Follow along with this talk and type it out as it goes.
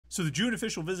So the June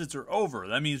official visits are over.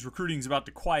 That means recruiting's about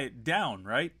to quiet down,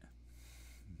 right?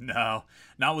 No,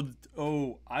 not with,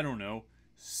 I don't know,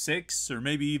 6 or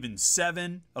maybe even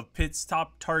 7 of Pitt's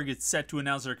top targets set to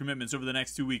announce their commitments over the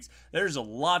next 2 weeks. There's a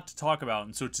lot to talk about.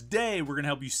 And so today we're going to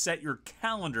help you set your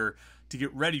calendar to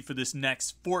get ready for this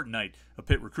next fortnight of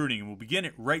Pitt recruiting. And we'll begin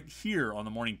it right here on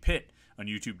the Morning Pitt on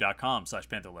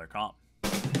youtube.com/Panther-Lair.com.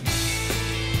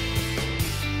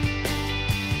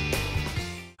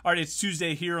 All right, it's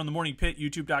Tuesday here on the Morning Pitt,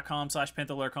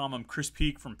 youtube.com/Panther-Lair.com. I'm Chris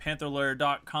Peak from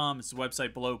Panther-Lair.com. It's the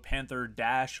website below,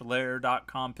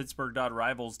 Panther-Lair.com,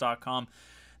 Pittsburgh.rivals.com.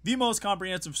 The most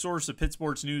comprehensive source of Pitt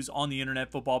sports news on the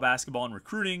internet, football, basketball, and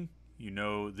recruiting. You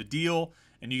know the deal,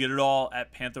 and you get it all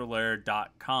at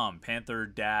Panther-Lair.com,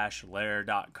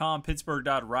 Panther-Lair.com,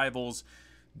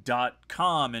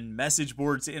 Pittsburgh.rivals.com, and message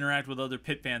boards to interact with other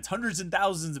Pitt fans. Hundreds and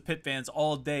thousands of Pitt fans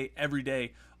all day, every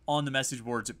day, on the message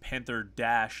boards at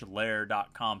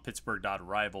Panther-Lair.com,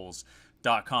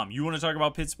 Pittsburgh.rivals.com. You want to talk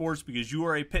about Pitt sports because you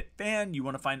are a Pitt fan. You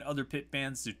want to find other Pitt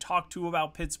fans to talk to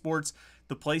about Pitt sports.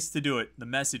 The place to do it, the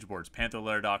message boards,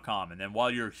 Panther-Lair.com. And then while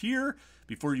you're here,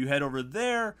 before you head over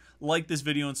there, like this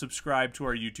video and subscribe to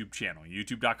our YouTube channel.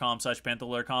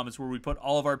 youtube.com/Panther-Lair.com is where we put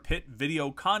all of our Pitt video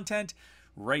content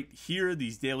right here.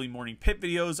 These daily morning Pitt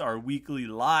videos, our weekly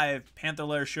live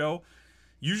Panther-Lair show.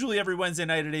 Usually every Wednesday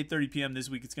night at 8:30 p.m. This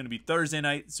week it's going to be Thursday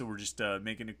night, so we're just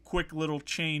making a quick little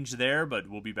change there, but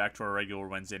we'll be back to our regular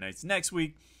Wednesday nights next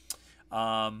week.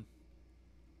 Yeah,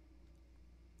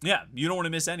 you don't want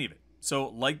to miss any of it. So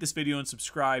like this video and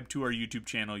subscribe to our YouTube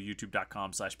channel,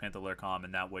 youtube.com/Panther-Lair.com,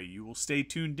 and that way you will stay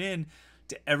tuned in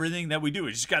to everything that we do.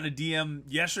 I just got a DM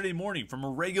yesterday morning from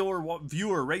a regular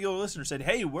viewer, regular listener, said,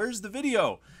 hey, where's the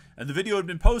video? And the video had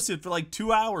been posted for like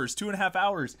 2 hours, 2.5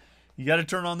 hours. You got to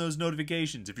turn on those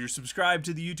notifications. If you're subscribed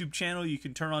to the YouTube channel, you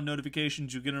can turn on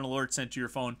notifications. You'll get an alert sent to your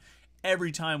phone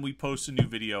every time we post a new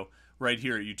video right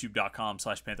here at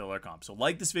youtube.com/Panther-Lair.com. So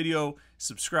like this video,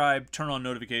 subscribe, turn on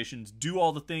notifications, do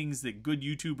all the things that good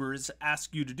YouTubers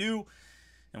ask you to do,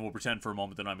 and we'll pretend for a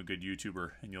moment that I'm a good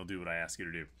YouTuber and you'll do what I ask you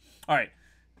to do. All right.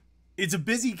 It's a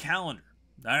busy calendar.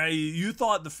 You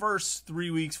thought the first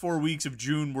 3 weeks, 4 weeks of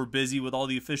June were busy with all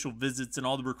the official visits and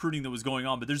all the recruiting that was going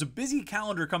on, but there's a busy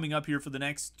calendar coming up here for the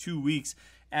next 2 weeks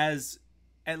as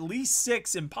at least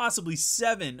 6 and possibly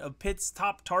 7 of Pitt's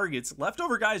top targets,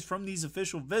 leftover guys from these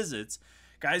official visits,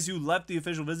 guys who left the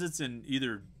official visits and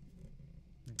either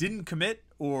didn't commit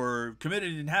or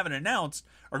committed and haven't announced,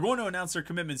 are going to announce their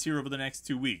commitments here over the next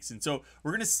 2 weeks. And so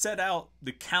we're going to set out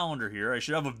the calendar here. I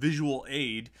should have a visual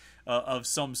aid of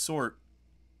some sort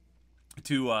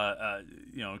to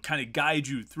kind of guide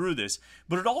you through this,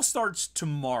 but it all starts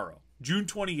tomorrow, June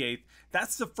 28th.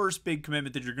 That's the first big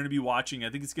commitment that you're going to be watching. I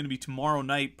think it's going to be tomorrow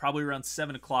night, probably around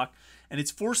 7 o'clock, and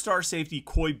it's 4-star safety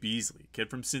Coy Beasley, kid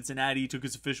from Cincinnati. Took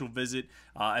his official visit,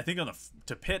 I think,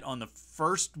 to Pitt on the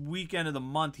first weekend of the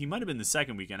month. He might have been the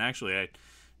second weekend, actually. I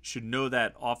should know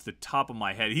that off the top of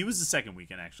my head. He was the second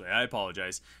weekend, actually. I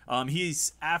apologize.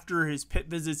 He's after his Pitt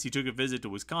visits, he took a visit to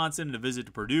Wisconsin and a visit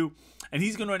to Purdue, and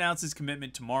he's going to announce his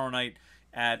commitment tomorrow night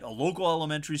at a local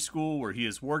elementary school where he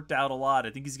has worked out a lot. I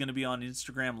think he's going to be on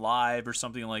Instagram Live or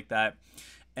something like that,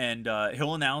 and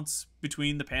he'll announce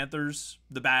between the Panthers,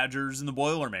 the Badgers, and the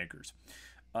Boilermakers.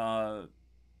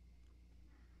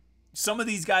 Some of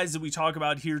these guys that we talk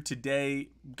about here today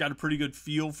got a pretty good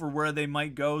feel for where they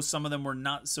might go. Some of them we're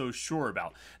not so sure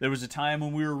about. There was a time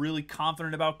when we were really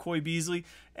confident about Coy Beasley,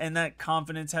 and that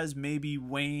confidence has maybe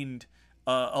waned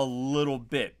a little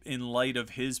bit in light of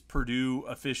his Purdue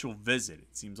official visit.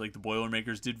 It seems like the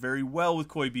Boilermakers did very well with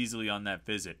Coy Beasley on that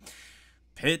visit.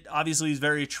 Pitt obviously is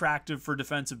very attractive for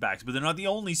defensive backs, but they're not the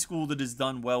only school that has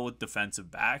done well with defensive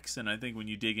backs. And I think when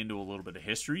you dig into a little bit of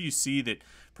history, you see that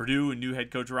Purdue and new head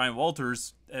coach Ryan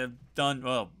Walters have done,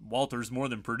 well, Walters more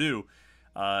than Purdue,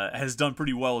 has done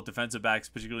pretty well with defensive backs,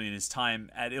 particularly in his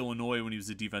time at Illinois when he was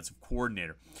the defensive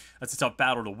coordinator. That's a tough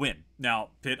battle to win. Now,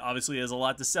 Pitt obviously has a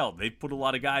lot to sell. They've put a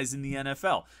lot of guys in the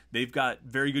NFL. They've got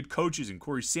very good coaches in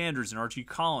Corey Sanders and Archie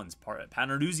Collins. Pat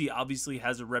Narduzzi obviously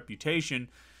has a reputation.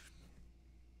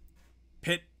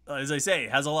 Pitt, as I say,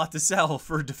 has a lot to sell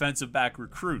for a defensive back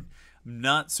recruit. I'm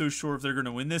not so sure if they're going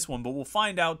to win this one, but we'll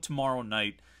find out tomorrow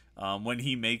night when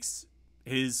he makes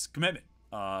his commitment.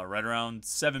 Right around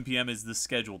 7 p.m. is the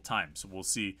scheduled time, so we'll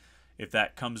see if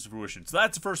that comes to fruition. So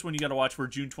that's the first one you got to watch for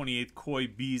June 28th, Coy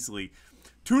Beasley.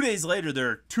 2 days later, there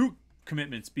are 2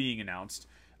 commitments being announced.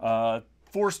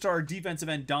 4-star defensive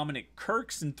end Dominic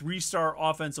Kirks and 3-star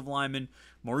offensive lineman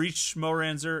Maurice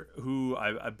Schmoranzer, who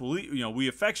I believe we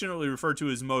affectionately refer to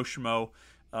as Mo Schmo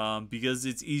because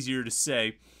it's easier to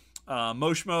say.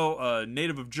 Mo,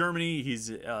 native of Germany, he's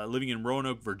living in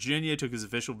Roanoke, Virginia, took his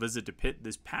official visit to Pitt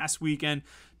this past weekend.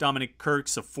 Dominic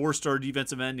Kirks, a 4-star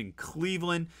defensive end in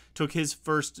Cleveland, took his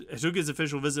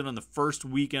official visit on the first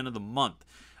weekend of the month.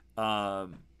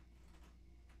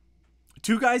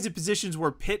 Two guys at positions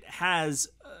where Pitt has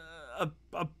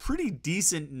a pretty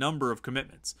decent number of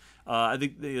commitments. I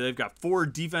think they've got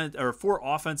 4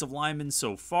 offensive linemen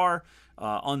so far.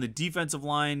 On the defensive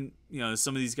line,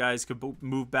 some of these guys could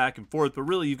move back and forth, but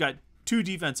really you've got 2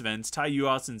 defensive ends, Ty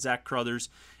Uhas and Zach Crothers,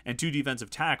 and 2 defensive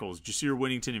tackles, Jasir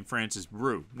Whittington and Francis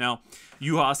Brew. Now,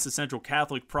 Uhas, the Central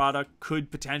Catholic product,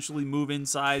 could potentially move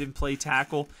inside and play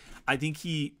tackle. I think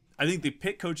the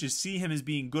Pitt coaches see him as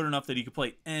being good enough that he could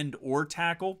play end or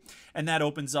tackle, and that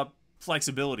opens up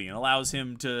flexibility and allows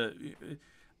him to...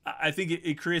 I think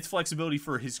it creates flexibility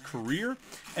for his career,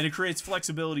 and it creates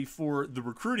flexibility for the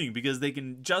recruiting, because they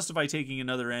can justify taking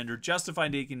another end or justify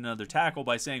taking another tackle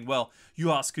by saying, well,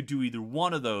 Uhas could do either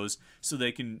one of those, so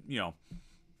they can,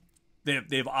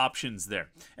 they have options there.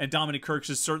 And Dominic Kirks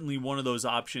is certainly one of those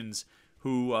options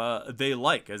who they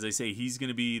like. As I say, he's going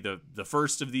to be the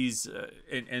first of these,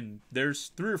 and there's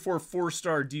 3 or 4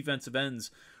 4-star defensive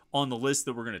ends on the list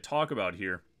that we're going to talk about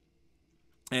here.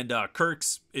 And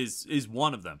Kirks is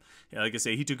one of them. Like I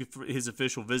say, he took his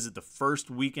official visit the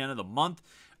first weekend of the month.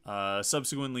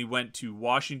 Subsequently went to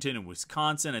Washington and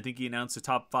Wisconsin. I think he announced the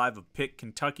top 5 of Pitt,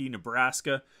 Kentucky,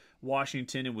 Nebraska,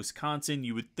 Washington, and Wisconsin.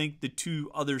 You would think the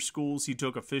 2 other schools he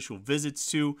took official visits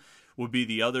to would be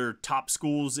the other top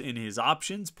schools in his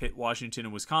options, Pitt, Washington,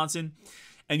 and Wisconsin.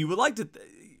 And you would like to...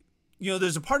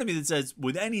 there's a part of me that says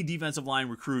with any defensive line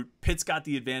recruit, Pitt's got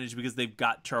the advantage because they've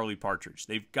got Charlie Partridge.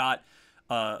 They've got...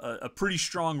 a pretty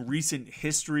strong recent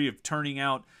history of turning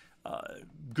out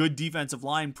good defensive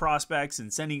line prospects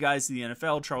and sending guys to the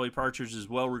NFL. Charlie Partridge is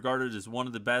well regarded as one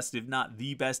of the best, if not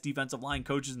the best, defensive line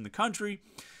coaches in the country.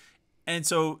 And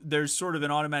so there's sort of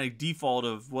an automatic default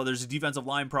of, well, there's a defensive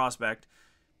line prospect,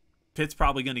 Pitt's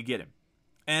probably going to get him.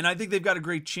 And I think they've got a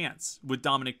great chance with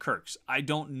Dominic Kirks. I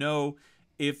don't know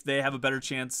if they have a better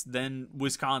chance than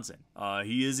Wisconsin.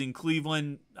 He is in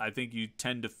Cleveland. I think you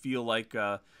tend to feel like...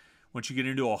 once you get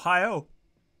into Ohio,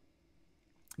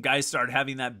 guys start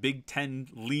having that Big Ten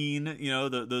lean,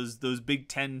 those Big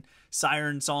Ten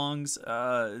siren songs.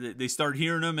 They start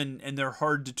hearing them, and they're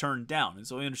hard to turn down. And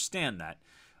so I understand that.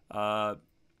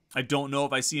 I don't know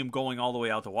if I see him going all the way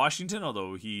out to Washington,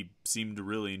 although he seemed to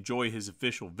really enjoy his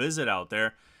official visit out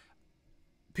there.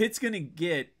 Pitt's going to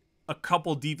get a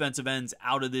couple defensive ends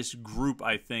out of this group,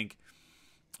 I think,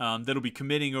 that'll be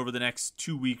committing over the next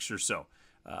 2 weeks or so.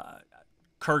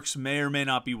 Kirks may or may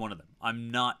not be one of them.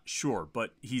 I'm not sure,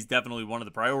 but he's definitely one of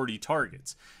the priority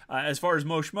targets. As far as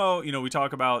Mo Schmo, we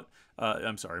talk about,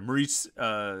 Moritz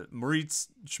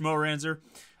Schmorenzer,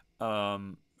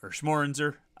 or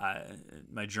Schmorenzer.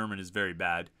 My German is very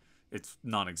bad. It's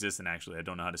non-existent, actually. I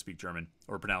don't know how to speak German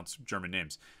or pronounce German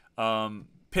names.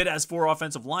 Pitt has 4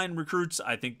 offensive line recruits.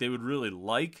 I think they would really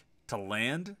like to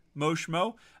land Mo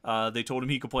Schmo. They told him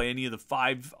he could play any of the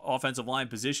 5 offensive line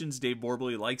positions. Dave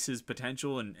Borbley likes his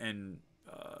potential and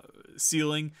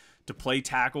ceiling to play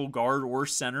tackle, guard, or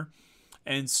center.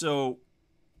 And so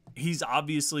he's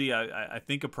obviously, I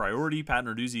think, a priority. Pat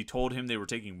Narduzzi told him they were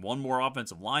taking 1 more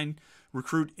offensive line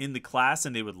recruit in the class,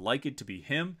 and they would like it to be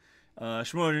him.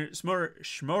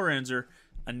 Schmorenzer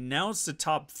announced the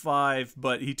top 5,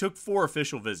 but he took 4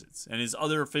 official visits. And his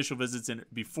other official visits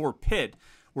before Pitt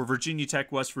were Virginia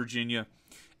Tech, West Virginia,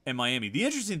 and Miami. The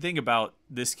interesting thing about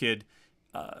this kid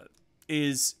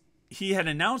is he had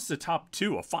announced the top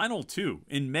 2, a final 2.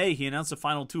 In May, he announced a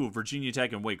final 2 of Virginia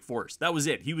Tech and Wake Forest. That was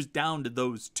it. He was down to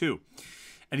those 2.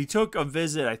 And he took a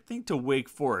visit, I think, to Wake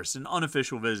Forest, an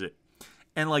unofficial visit.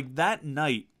 And like that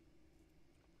night,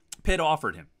 Pitt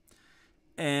offered him.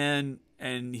 And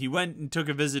he went and took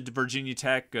a visit to Virginia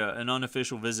Tech, an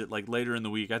unofficial visit, like later in the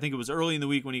week. I think it was early in the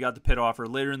week when he got the Pitt offer.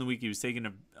 Later in the week, he was taking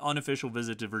an unofficial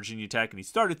visit to Virginia Tech, and he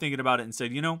started thinking about it and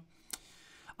said,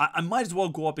 I might as well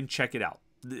go up and check it out.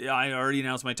 I already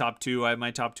announced my top 2. I have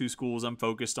my top 2 schools I'm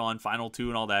focused on, final 2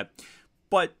 and all that.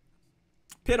 But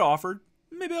Pitt offered,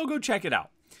 maybe I'll go check it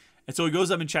out. And so he goes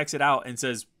up and checks it out and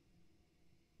says,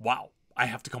 wow, I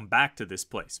have to come back to this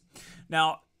place.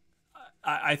 Now,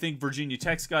 I think Virginia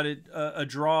Tech's got a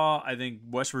draw. I think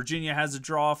West Virginia has a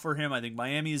draw for him. I think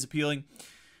Miami is appealing.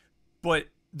 But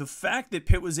the fact that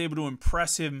Pitt was able to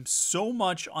impress him so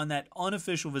much on that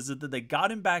unofficial visit that they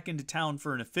got him back into town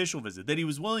for an official visit, that he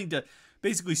was willing to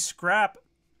basically scrap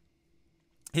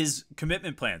his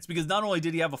commitment plans. Because not only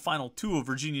did he have a final 2 of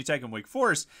Virginia Tech and Wake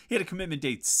Forest, he had a commitment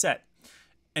date set.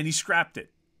 And he scrapped it.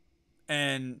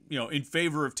 and, in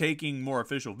favor of taking more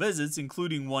official visits,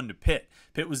 including one to Pitt.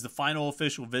 Pitt was the final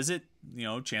official visit,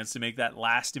 chance to make that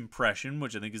last impression,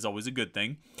 which I think is always a good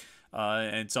thing,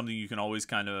 and something you can always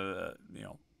kind of,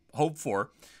 hope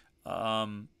for.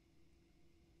 And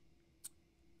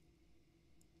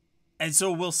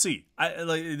so we'll see.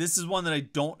 This is one that I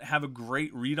don't have a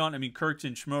great read on. I mean, Kirk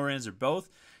and Schmoranz are both.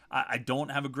 I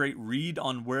don't have a great read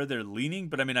on where they're leaning,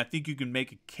 but I mean, I think you can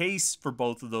make a case for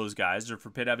both of those guys, or for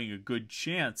Pitt having a good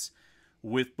chance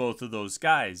with both of those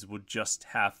guys. We'll just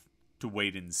have to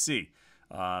wait and see.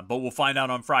 But we'll find out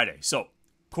on Friday. So,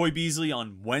 Coy Beasley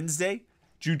on Wednesday,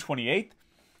 June 28th.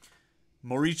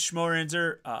 Maurice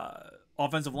Schmoranzer,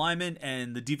 offensive lineman,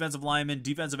 and the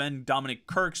defensive end Dominic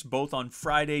Kirks, both on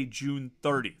Friday, June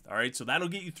 30th. All right, so that'll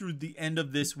get you through the end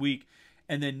of this week.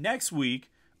 And then next week,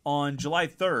 on July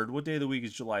 3rd, what day of the week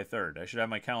is July 3rd? I should have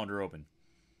my calendar open.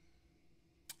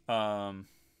 Monday.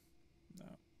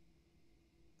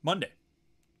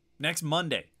 Next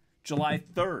Monday, July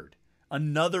 3rd.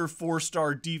 Another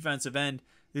 4-star defensive end.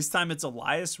 This time it's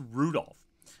Elias Rudolph.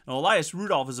 Now, Elias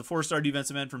Rudolph is a 4-star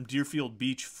defensive end from Deerfield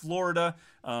Beach, Florida.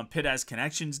 Pitt has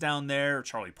connections down there.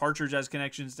 Charlie Partridge has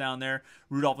connections down there.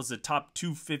 Rudolph is a top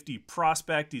 250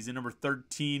 prospect. He's a number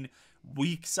 13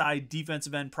 weak side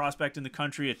defensive end prospect in the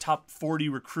country, a top 40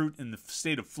 recruit in the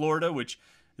state of Florida, which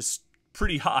is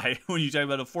pretty high when you talk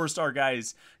about a 4-star guy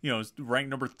is, ranked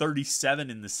number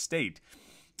 37 in the state.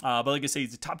 But like I say,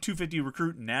 he's a top 250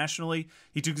 recruit nationally.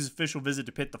 He took his official visit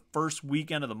to Pitt the first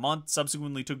weekend of the month,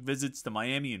 subsequently took visits to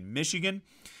Miami and Michigan,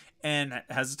 and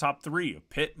has a top 3 of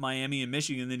Pitt, Miami, and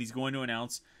Michigan that he's going to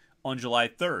announce on July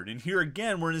 3rd. And here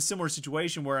again, we're in a similar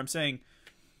situation where I'm saying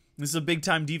this is a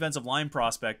big-time defensive line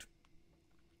prospect.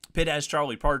 Pitt has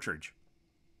Charlie Partridge.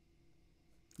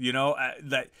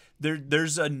 That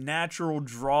there's a natural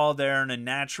draw there and a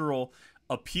natural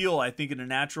appeal, I think, and a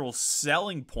natural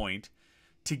selling point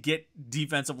to get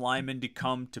defensive linemen to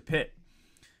come to Pitt.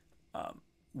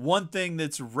 One thing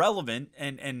that's relevant,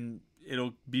 and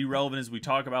it'll be relevant as we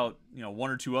talk about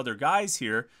one or two other guys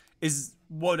here, is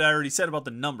what I already said about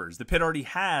the numbers. The Pitt already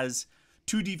has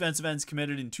 2 defensive ends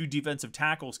committed and 2 defensive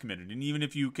tackles committed. And even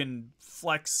if you can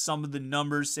flex some of the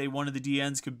numbers, say one of the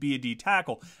DNs could be a D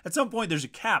tackle, at some point there's a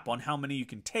cap on how many you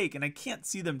can take. And I can't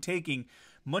see them taking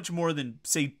much more than,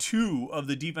 say, 2 of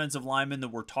the defensive linemen that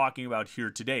we're talking about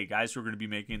here today, guys who are going to be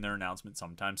making their announcement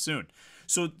sometime soon.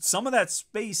 So some of that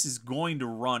space is going to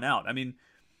run out. I mean,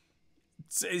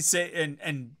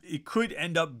 and it could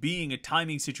end up being a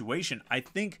timing situation. I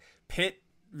think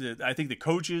the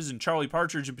coaches and Charlie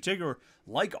Partridge in particular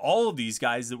like all of these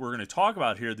guys that we're going to talk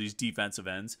about here, these defensive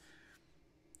ends.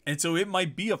 And so it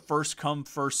might be a first come,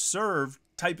 first serve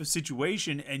type of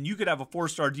situation, and you could have a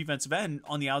 4-star defensive end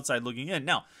on the outside looking in.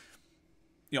 Now,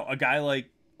 a guy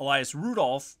like Elias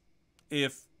Rudolph,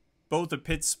 if both of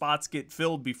Pitt's spots get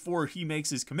filled before he makes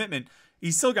his commitment,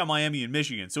 he's still got Miami and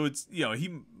Michigan. So it's,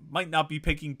 he might not be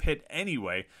picking Pitt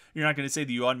anyway. You're not going to say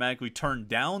that you automatically turn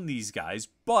down these guys,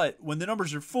 but when the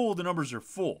numbers are full, the numbers are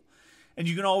full. And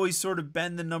you can always sort of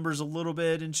bend the numbers a little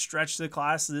bit and stretch the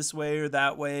class this way or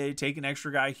that way, take an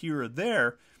extra guy here or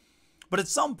there. But at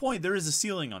some point, there is a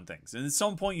ceiling on things. And at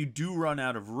some point, you do run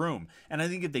out of room. And I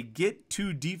think if they get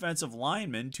 2 defensive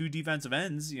linemen, 2 defensive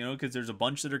ends, because there's a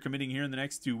bunch that are committing here in the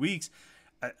next 2 weeks,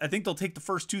 I think they'll take the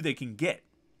first 2 they can get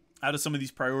out of some of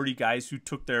these priority guys who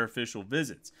took their official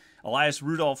visits. Elias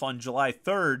Rudolph on July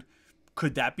 3rd,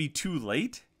 could that be too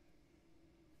late?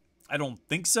 I don't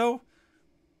think so.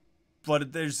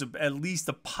 But there's at least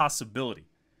a possibility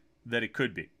that it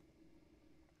could be.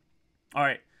 All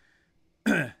right.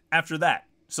 After that,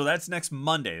 so that's next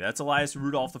Monday. That's Elias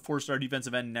Rudolph, the 4-star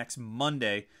defensive end, next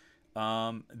Monday.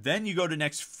 Then you go to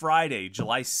next Friday,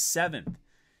 July 7th,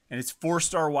 and it's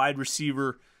 4-star wide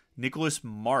receiver Nicholas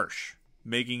Marsh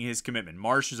making his commitment.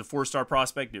 Marsh is a 4-star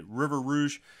prospect at River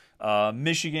Rouge,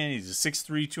 Michigan. He's a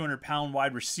 6'3", 200-pound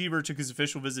wide receiver. Took his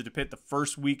official visit to Pitt the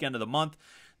first weekend of the month.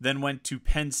 Then went to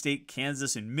Penn State,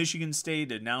 Kansas, and Michigan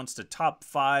State. Announced a top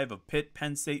 5 of Pitt,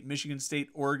 Penn State, Michigan State,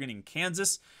 Oregon, and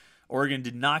Kansas. Oregon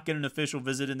did not get an official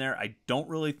visit in there. I don't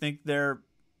really think they're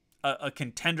a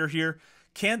contender here.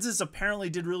 Kansas apparently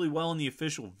did really well in the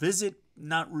official visit.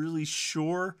 Not really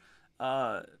sure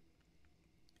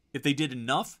if they did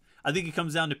enough. I think it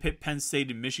comes down to Pitt, Penn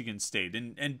State, and Michigan State.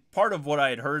 And part of what I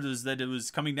had heard is that it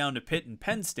was coming down to Pitt and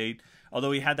Penn State,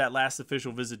 although he had that last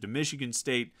official visit to Michigan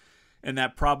State. And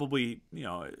that probably,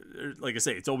 like I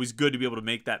say, it's always good to be able to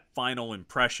make that final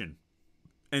impression.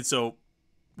 And so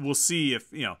we'll see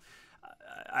if,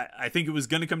 I think it was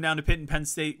going to come down to Pitt and Penn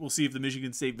State. We'll see if the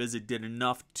Michigan State visit did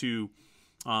enough to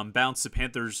bounce the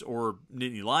Panthers or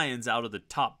Nittany Lions out of the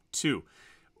top 2.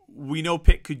 we know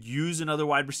Pitt could use another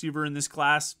wide receiver in this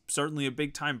class. Certainly a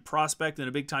big-time prospect and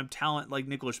a big-time talent like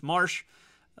Nicholas Marsh.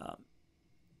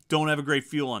 Don't have a great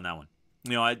feel on that one.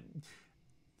 You know,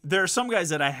 there are some guys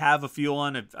that I have a feel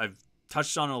on. I've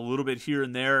touched on it a little bit here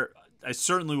and there. I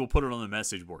certainly will put it on the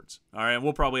message boards. All right,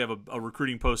 we'll probably have a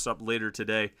recruiting post up later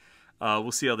today.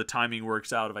 We'll see how the timing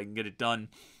works out. If I can get it done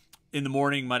in the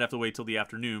morning, might have to wait till the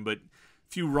afternoon. But a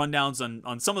few rundowns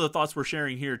on some of the thoughts we're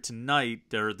sharing here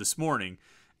tonight or this morning,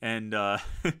 and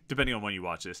depending on when you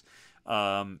watch this.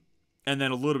 And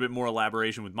then a little bit more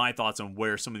elaboration with my thoughts on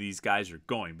where some of these guys are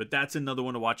going. But that's another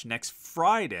one to watch next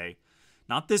Friday.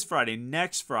 Not this Friday,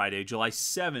 next Friday, July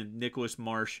 7th, Nicholas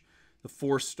Marsh, the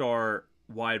 4-star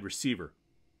wide receiver.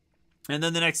 And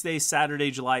then the next day,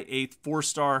 Saturday, July 8th,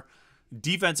 4-star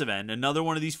defensive end. Another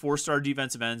one of these 4-star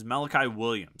defensive ends, Malachi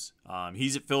Williams.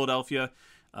 He's at Philadelphia.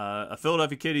 A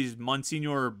Philadelphia kid. He's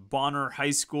Monsignor Bonner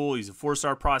High School. He's a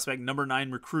 4-star prospect, number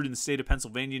 9 recruit in the state of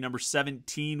Pennsylvania, number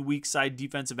 17 weak side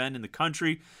defensive end in the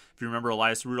country. If you remember,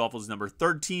 Elias Rudolph was number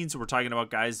 13, so we're talking about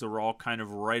guys that were all kind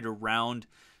of right around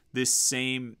this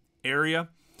same area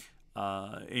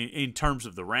in terms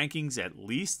of the rankings, at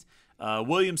least.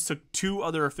 Williams took 2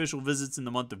 other official visits in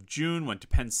the month of June, went to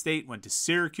Penn State, went to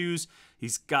Syracuse.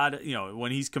 He's got,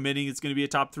 when he's committing, it's going to be a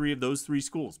top 3 of those 3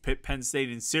 schools, Pitt, Penn State,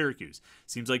 and Syracuse.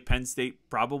 Seems like Penn State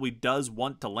probably does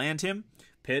want to land him.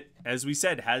 Pitt, as we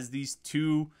said, has these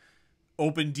 2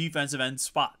 open defensive end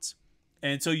spots.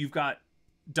 And so you've got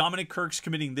Dominic Kirks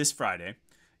committing this Friday.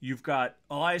 You've got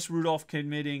Elias Rudolph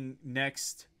committing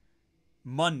next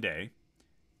Monday.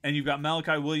 And you've got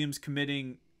Malachi Williams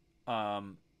committing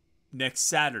next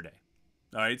Saturday.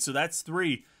 All right, so that's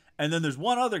 3. And then there's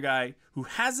one other guy who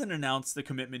hasn't announced the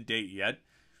commitment date yet,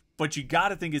 but you got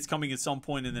to think it's coming at some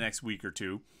point in the next week or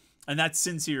two, and that's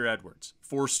Sincere Edwards,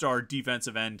 4-star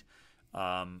defensive end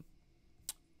from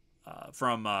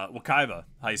Wekiva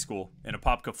High School in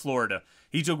Apopka, Florida.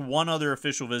 He took one other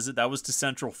official visit. That was to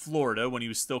Central Florida when he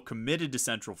was still committed to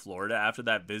Central Florida. After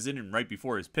that visit and right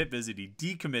before his Pitt visit, he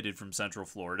decommitted from Central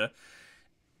Florida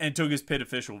and took his Pitt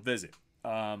official visit.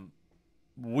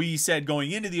 We said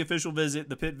going into the official visit,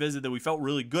 the Pitt visit, that we felt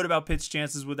really good about Pitt's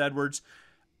chances with Edwards.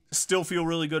 Still feel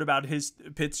really good about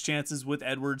Pitt's chances with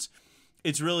Edwards.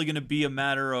 It's really going to be a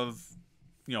matter of,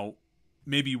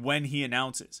 maybe when he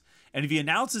announces. And if he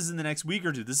announces in the next week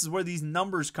or two, this is where these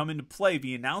numbers come into play. If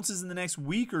he announces in the next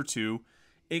week or two,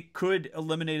 it could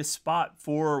eliminate a spot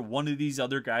for one of these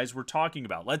other guys we're talking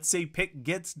about. Let's say Pitt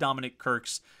gets Dominic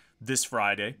Kirks this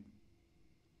Friday,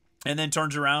 and then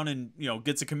turns around and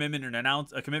gets a commitment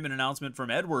announcement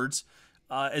from Edwards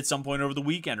at some point over the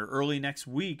weekend or early next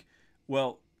week.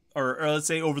 Well, or let's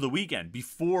say over the weekend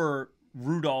before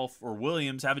Rudolph or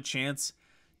Williams have a chance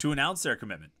to announce their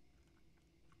commitment.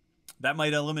 That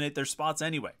might eliminate their spots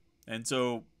anyway, and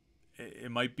so it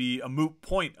might be a moot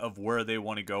point of where they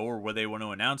want to go or where they want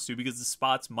to announce to, because the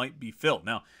spots might be filled.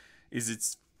 Now, is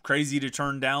it crazy to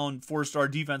turn down 4-star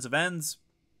defensive ends?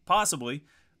 Possibly,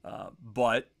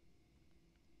 but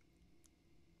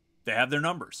they have their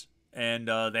numbers, and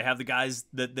they have the guys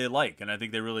that they like. And I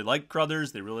think they really like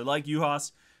Crothers. They really like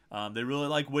Uhas. They really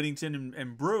like Whittington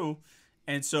and Brew.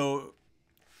 And so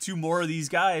 2 more of these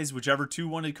guys, whichever 2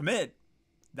 want to commit,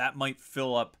 that might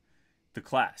fill up the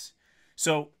class.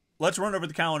 So let's run over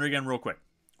the calendar again real quick.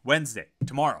 Wednesday,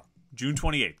 tomorrow, June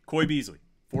 28th, Coy Beasley,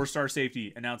 4-star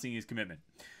safety, announcing his commitment.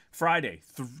 Friday,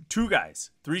 2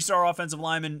 guys, 3-star offensive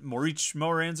lineman Maurice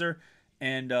Schmoranzer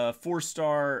and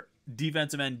 4-star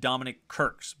defensive end Dominic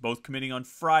Kirks, both committing on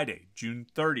Friday, June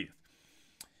 30th.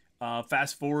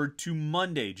 Fast forward to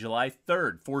Monday, July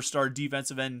 3rd. 4-star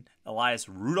defensive end Elias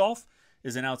Rudolph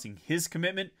is announcing his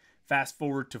commitment. Fast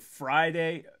forward to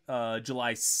Friday,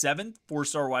 July 7th.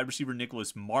 4-star wide receiver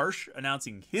Nicholas Marsh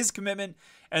announcing his commitment.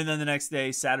 And then the next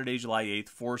day, Saturday, July 8th,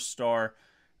 4-star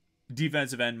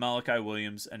defensive end Malachi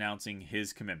Williams announcing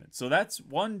his commitment. So that's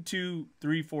 1, 2,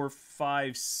 3, 4,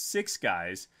 5, 6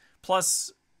 guys,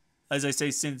 plus, as I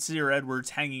say, Sincere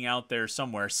Edwards hanging out there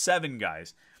somewhere, 7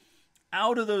 guys.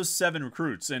 Out of those 7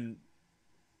 recruits, and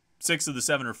 6 of the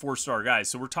 7 are 4-star guys,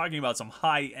 so we're talking about some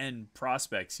high-end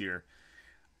prospects here.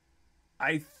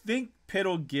 I think Pitt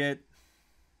will get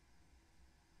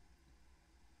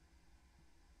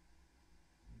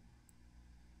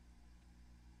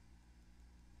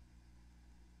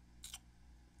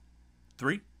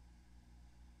three.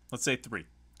 Let's say 3.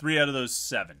 3 out of those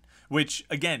 7. Which,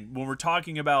 again, when we're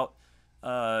talking about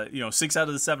 6 out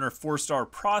of the 7 are 4-star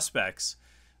prospects,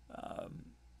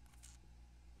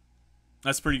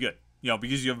 that's pretty good.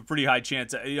 Because you have a pretty high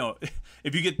chance.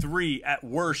 If you get 3, at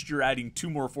worst, you're adding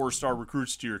 2 more 4-star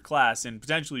recruits to your class, and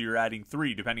potentially you're adding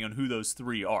 3, depending on who those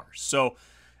 3 are. So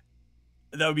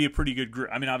that would be a pretty good group.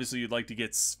 I mean, obviously, you'd like to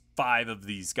get 5 of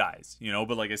these guys, you know,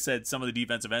 but like I said, some of the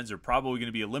defensive ends are probably going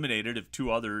to be eliminated if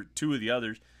two of the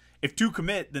others, if 2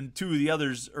 commit, then 2 of the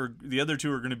others, or the other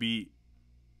 2 are going to be,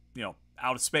 you know,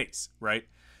 out of space, right?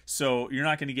 So you're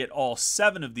not going to get all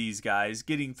 7 of these guys.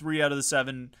 Getting 3 out of the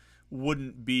 7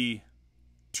 wouldn't be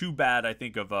too bad, I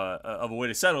think, of a way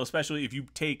to settle, especially if you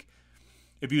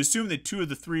assume that 2 of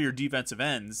the 3 are defensive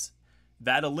ends.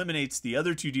 That eliminates the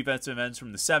other 2 defensive ends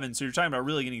from the 7, so you're talking about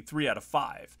really getting 3 out of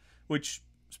 5, which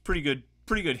is pretty good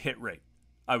hit rate,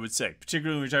 I would say,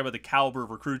 particularly when you're talking about the caliber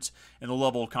of recruits and the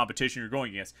level of competition you're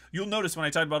going against. You'll notice when I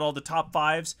talk about all the top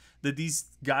 5s that these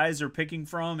guys are picking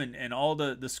from, and all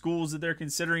the schools that they're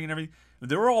considering and everything,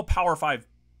 they're all Power 5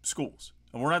 schools.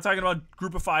 And we're not talking about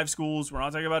group of 5 schools. We're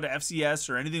not talking about FCS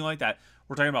or anything like that.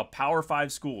 We're talking about Power 5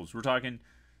 schools. We're talking,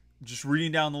 just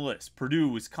reading down the list: Purdue,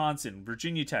 Wisconsin,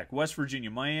 Virginia Tech, West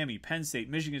Virginia, Miami, Penn State,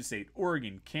 Michigan State,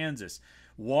 Oregon, Kansas,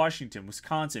 Washington,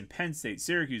 Wisconsin, Penn State,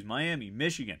 Syracuse, Miami,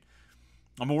 Michigan.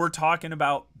 I mean, we're talking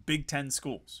about Big Ten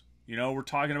schools. You know, we're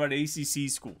talking about ACC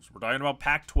schools. We're talking about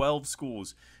Pac-12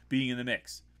 schools being in the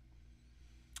mix.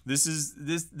 This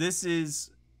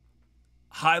is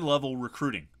high-level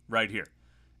recruiting right here.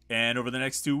 And over the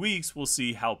next 2 weeks, we'll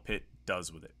see how Pitt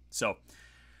does with it. So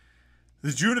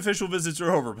the June official visits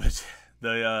are over, but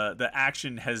the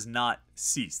action has not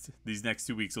ceased. These next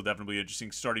 2 weeks will definitely be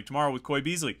interesting, starting tomorrow with Coy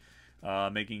Beasley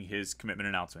making his commitment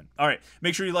announcement. All right,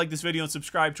 make sure you like this video and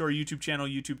subscribe to our YouTube channel,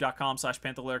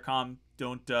 youtube.com/Panther-Lair.com.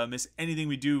 Don't miss anything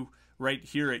we do right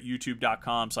here at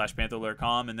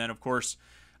youtube.com/Panther-Lair.com. And then, of course,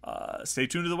 stay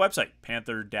tuned to the website,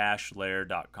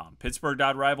 Panther-Lair.com.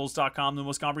 Pittsburgh.rivals.com, the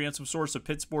most comprehensive source of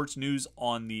Pitt sports news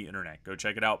on the internet. Go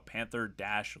check it out,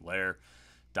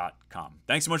 Panther-Lair.com.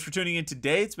 Thanks so much for tuning in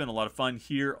today. It's been a lot of fun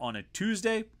here on a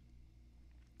Tuesday.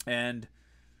 And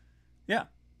yeah,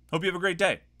 hope you have a great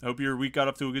day. I hope your week got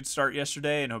off to a good start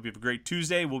yesterday, and hope you have a great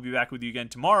Tuesday. We'll be back with you again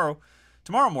tomorrow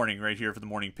morning right here for the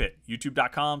Morning Pit,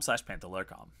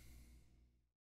 youtube.com/Panther-Lair.com.